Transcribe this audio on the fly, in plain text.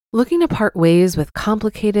Looking to part ways with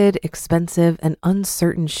complicated, expensive, and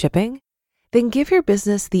uncertain shipping? Then give your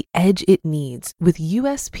business the edge it needs with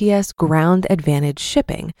USPS Ground Advantage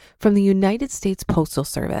shipping from the United States Postal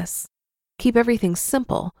Service. Keep everything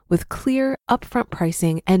simple with clear, upfront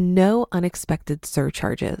pricing and no unexpected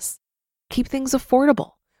surcharges. Keep things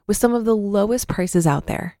affordable with some of the lowest prices out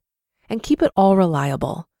there. And keep it all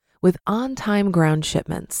reliable with on-time ground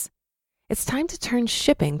shipments. It's time to turn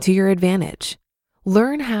shipping to your advantage.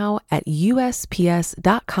 Learn how at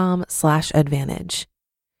USPS.com/advantage.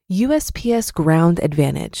 USPS Ground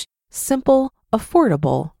Advantage. Simple,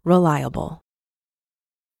 affordable, reliable.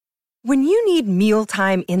 When you need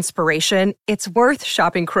mealtime inspiration, it's worth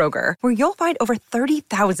shopping Kroger, where you'll find over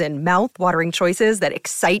 30,000 mouth-watering choices that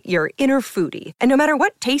excite your inner foodie. And no matter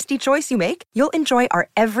what tasty choice you make, you'll enjoy our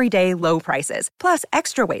everyday low prices, plus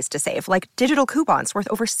extra ways to save, like digital coupons worth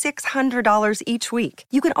over $600 each week.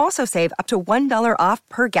 You can also save up to $1 off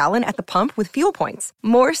per gallon at the pump with fuel points.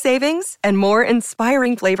 More savings and more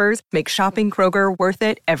inspiring flavors make shopping Kroger worth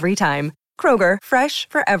it every time. Kroger, fresh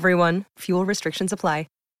for everyone. Fuel restrictions apply.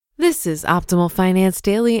 This is Optimal Finance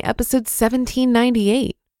Daily, episode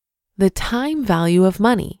 1798. The Time Value of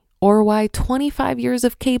Money, or Why 25 Years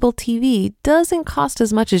of Cable TV Doesn't Cost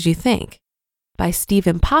as Much as You Think, by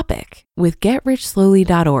Stephen Popik with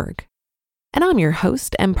GetRichSlowly.org. And I'm your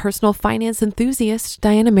host and personal finance enthusiast,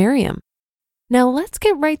 Diana Merriam. Now let's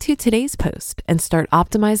get right to today's post and start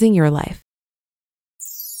optimizing your life.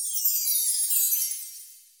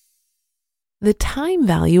 The Time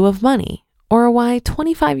Value of Money, or Why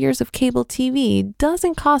 25 Years of Cable TV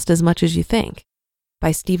Doesn't Cost as Much as You Think,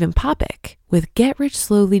 by Stephen Popik with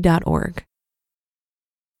GetRichSlowly.org.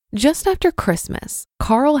 Just after Christmas,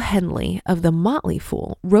 Carl Henley of The Motley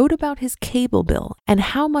Fool wrote about his cable bill and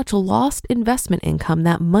how much lost investment income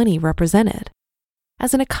that money represented.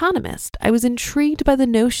 As an economist, I was intrigued by the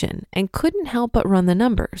notion and couldn't help but run the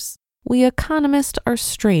numbers. We economists are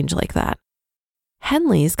strange like that.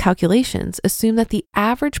 Henley's calculations assume that the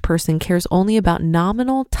average person cares only about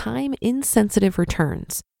nominal, time-insensitive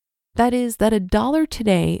returns. That is, that $1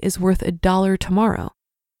 today is worth $1 tomorrow.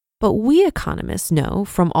 But we economists know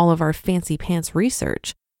from all of our fancy pants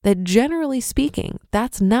research that generally speaking,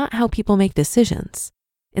 that's not how people make decisions.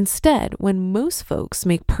 Instead, when most folks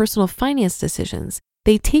make personal finance decisions,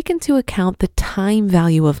 they take into account the time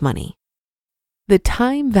value of money. The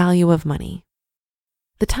time value of money.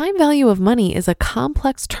 The time value of money is a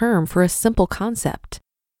complex term for a simple concept.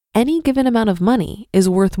 Any given amount of money is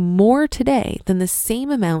worth more today than the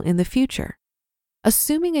same amount in the future.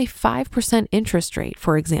 Assuming a 5% interest rate,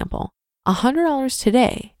 for example, $100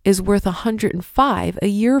 today is worth $105 a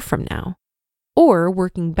year from now. Or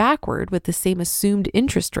working backward with the same assumed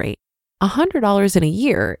interest rate, $100 in a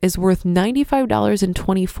year is worth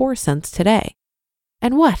 $95.24 today.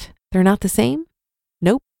 And what? They're not the same?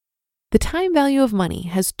 Nope. The time value of money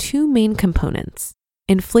has two main components,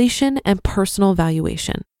 inflation and personal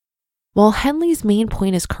valuation. While Henley's main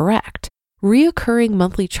point is correct, reoccurring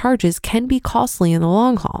monthly charges can be costly in the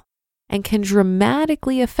long haul and can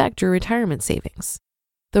dramatically affect your retirement savings.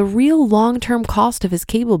 The real long-term cost of his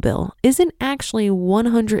cable bill isn't actually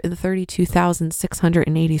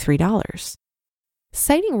 $132,683.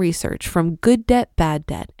 Citing research from Good Debt, Bad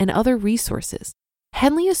Debt, and other resources,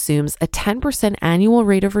 Henley assumes a 10% annual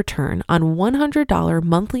rate of return on $100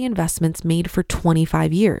 monthly investments made for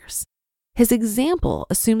 25 years. His example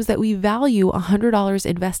assumes that we value $100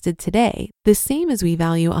 invested today the same as we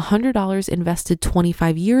value $100 invested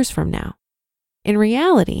 25 years from now. In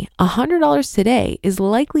reality, $100 today is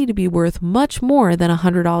likely to be worth much more than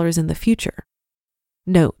 $100 in the future.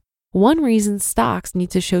 Note, one reason stocks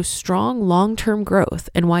need to show strong long-term growth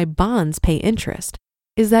and why bonds pay interest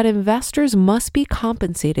is that investors must be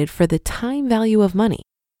compensated for the time value of money.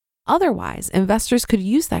 Otherwise, investors could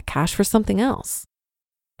use that cash for something else.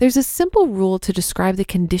 There's a simple rule to describe the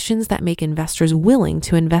conditions that make investors willing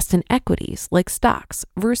to invest in equities like stocks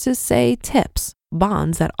versus, say, TIPS,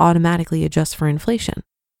 bonds that automatically adjust for inflation.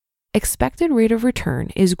 Expected rate of return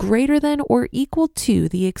is greater than or equal to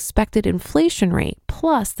the expected inflation rate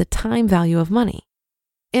plus the time value of money.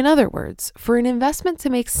 In other words, for an investment to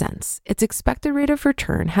make sense, its expected rate of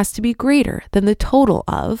return has to be greater than the total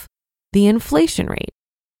of the inflation rate.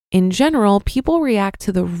 In general, people react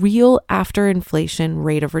to the real after inflation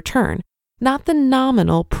rate of return, not the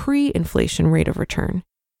nominal pre-inflation rate of return.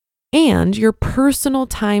 And your personal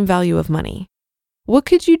time value of money. What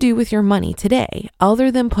could you do with your money today other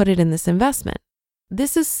than put it in this investment?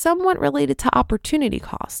 This is somewhat related to opportunity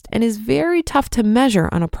cost and is very tough to measure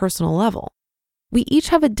on a personal level. We each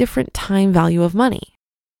have a different time value of money.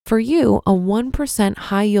 For you, a 1%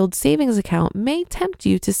 high-yield savings account may tempt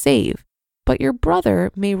you to save, but your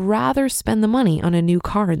brother may rather spend the money on a new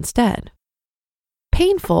car instead.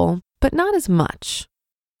 Painful, but not as much.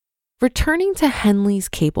 Returning to Henley's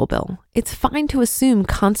cable bill, it's fine to assume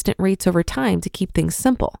constant rates over time to keep things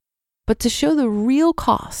simple. But to show the real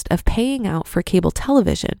cost of paying out for cable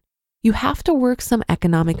television, you have to work some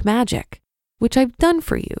economic magic, which I've done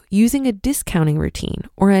for you using a discounting routine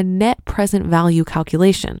or a net present value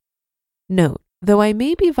calculation. Note, though I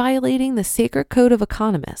may be violating the sacred code of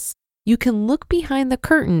economists, you can look behind the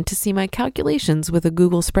curtain to see my calculations with a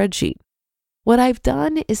Google spreadsheet. What I've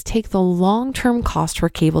done is take the long-term cost for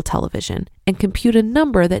cable television and compute a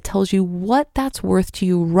number that tells you what that's worth to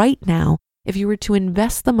you right now if you were to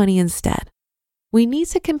invest the money instead. We need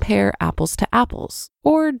to compare apples to apples,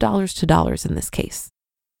 or dollars to dollars in this case.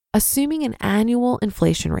 Assuming an annual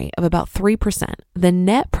inflation rate of about 3%, the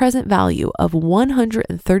net present value of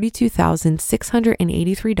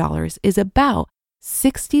 $132,683 is about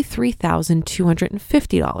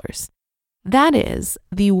 $63,250. That is,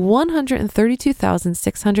 the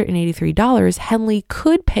 $132,683 Henley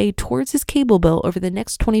could pay towards his cable bill over the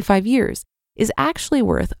next 25 years is actually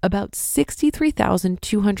worth about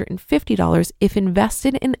 $63,250 if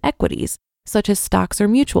invested in equities, such as stocks or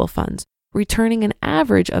mutual funds, returning an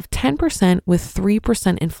average of 10% with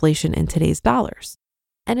 3% inflation in today's dollars.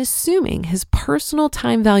 And assuming his personal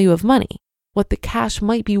time value of money, what the cash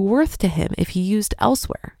might be worth to him if he used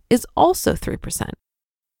elsewhere, is also 3%.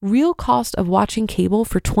 Real cost of watching cable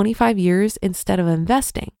for 25 years instead of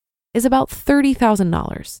investing is about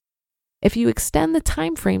 $30,000. If you extend the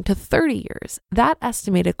time frame to 30 years, that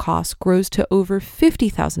estimated cost grows to over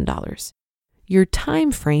 $50,000. Your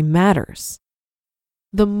time frame matters.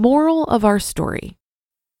 The moral of our story.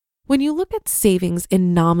 When you look at savings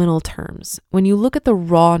in nominal terms, when you look at the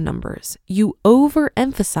raw numbers, you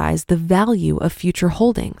overemphasize the value of future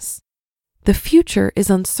holdings. The future is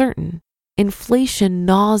uncertain. Inflation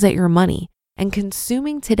gnaws at your money, and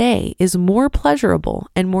consuming today is more pleasurable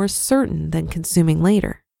and more certain than consuming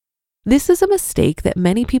later. This is a mistake that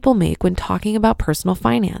many people make when talking about personal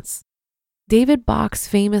finance. David Bach's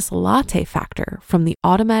famous latte factor from The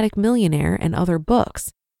Automatic Millionaire and other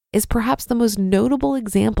books is perhaps the most notable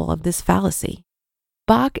example of this fallacy.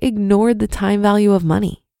 Bach ignored the time value of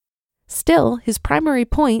money. Still, his primary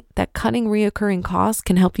point that cutting recurring costs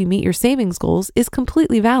can help you meet your savings goals is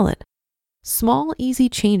completely valid. Small, easy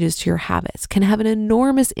changes to your habits can have an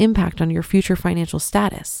enormous impact on your future financial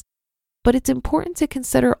status. But it's important to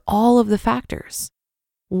consider all of the factors.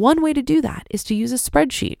 One way to do that is to use a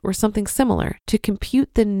spreadsheet or something similar to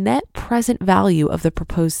compute the net present value of the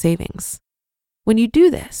proposed savings. When you do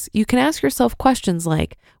this, you can ask yourself questions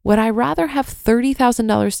like, would I rather have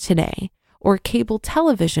 $30,000 today or cable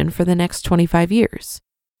television for the next 25 years?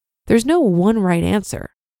 There's no one right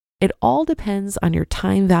answer. It all depends on your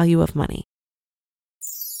time value of money.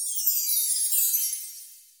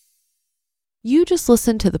 You just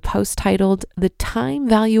listened to the post titled The Time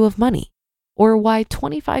Value of Money, or Why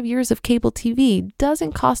 25 Years of Cable TV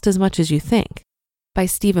Doesn't Cost as Much as You Think, by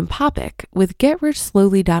Stephen Popick with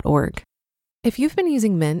GetRichSlowly.org. If you've been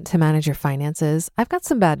using Mint to manage your finances, I've got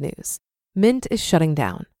some bad news. Mint is shutting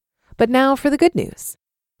down. But now for the good news.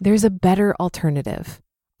 There's a better alternative.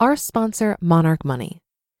 Our sponsor, Monarch Money.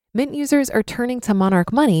 Mint users are turning to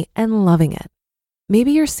Monarch Money and loving it.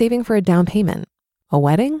 Maybe you're saving for a down payment, a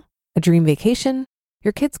wedding, a dream vacation,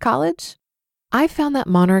 your kids' college. I found that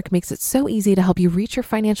Monarch makes it so easy to help you reach your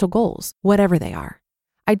financial goals, whatever they are.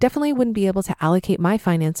 I definitely wouldn't be able to allocate my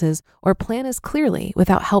finances or plan as clearly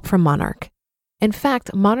without help from Monarch. In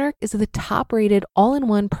fact, Monarch is the top-rated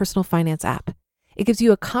all-in-one personal finance app. It gives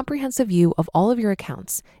you a comprehensive view of all of your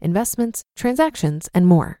accounts, investments, transactions, and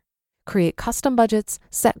more. Create custom budgets,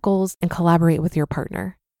 set goals, and collaborate with your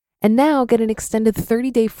partner. And now get an extended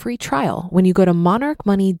 30-day free trial when you go to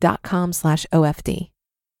monarchmoney.com/OFD.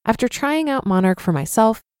 After trying out Monarch for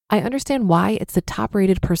myself, I understand why it's the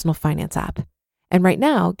top-rated personal finance app. And right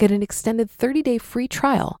now, get an extended 30-day free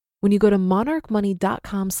trial when you go to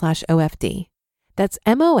monarchmoney.com/OFD. That's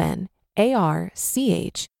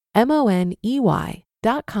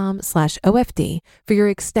monarchmoney.com/OFD for your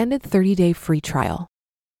extended 30-day free trial.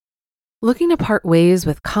 Looking to part ways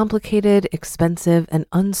with complicated, expensive, and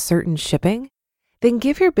uncertain shipping? Then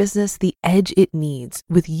give your business the edge it needs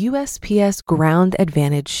with USPS Ground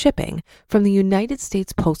Advantage shipping from the United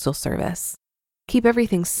States Postal Service. Keep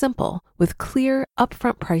everything simple with clear,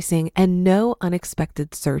 upfront pricing and no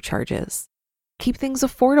unexpected surcharges. Keep things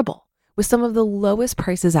affordable with some of the lowest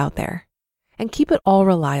prices out there. And keep it all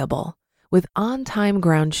reliable with on-time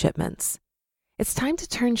ground shipments. It's time to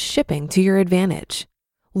turn shipping to your advantage.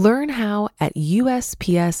 Learn how at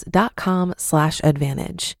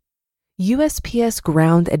USPS.com/advantage. USPS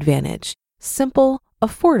Ground Advantage. Simple,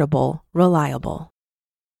 affordable, reliable.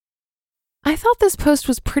 I thought this post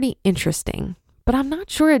was pretty interesting, but I'm not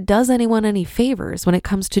sure it does anyone any favors when it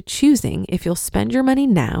comes to choosing if you'll spend your money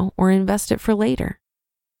now or invest it for later.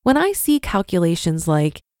 When I see calculations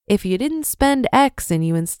like, if you didn't spend X and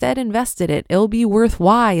you instead invested it, it'll be worth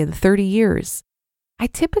Y in 30 years, I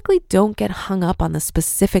typically don't get hung up on the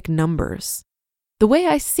specific numbers. The way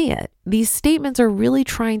I see it, these statements are really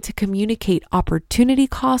trying to communicate opportunity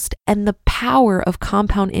cost and the power of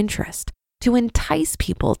compound interest to entice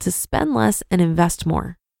people to spend less and invest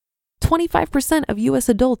more. 25% of US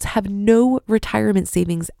adults have no retirement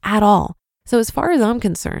savings at all. So as far as I'm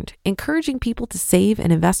concerned, encouraging people to save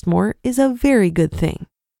and invest more is a very good thing.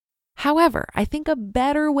 However, I think a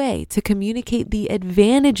better way to communicate the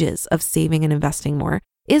advantages of saving and investing more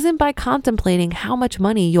isn't by contemplating how much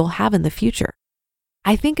money you'll have in the future.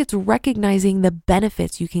 I think it's recognizing the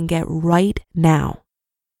benefits you can get right now.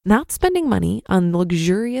 Not spending money on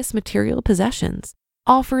luxurious material possessions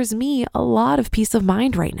offers me a lot of peace of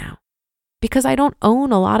mind right now. Because I don't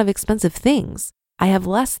own a lot of expensive things, I have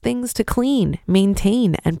less things to clean,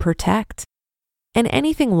 maintain, and protect. And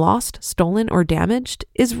anything lost, stolen, or damaged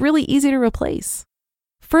is really easy to replace.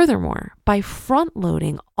 Furthermore, by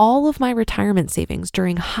front-loading all of my retirement savings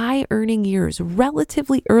during high-earning years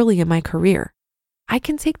relatively early in my career, I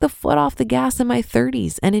can take the foot off the gas in my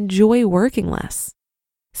 30s and enjoy working less.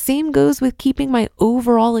 Same goes with keeping my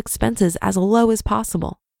overall expenses as low as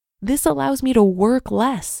possible. This allows me to work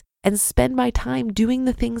less and spend my time doing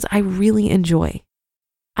the things I really enjoy.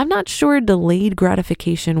 I'm not sure delayed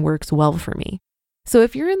gratification works well for me. So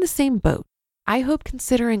if you're in the same boat, I hope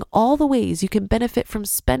considering all the ways you can benefit from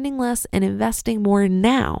spending less and investing more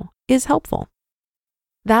now is helpful.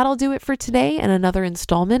 That'll do it for today and another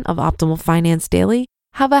installment of Optimal Finance Daily.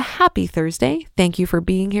 Have a happy Thursday. Thank you for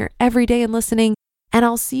being here every day and listening. And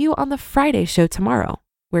I'll see you on the Friday show tomorrow,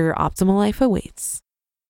 where your optimal life awaits.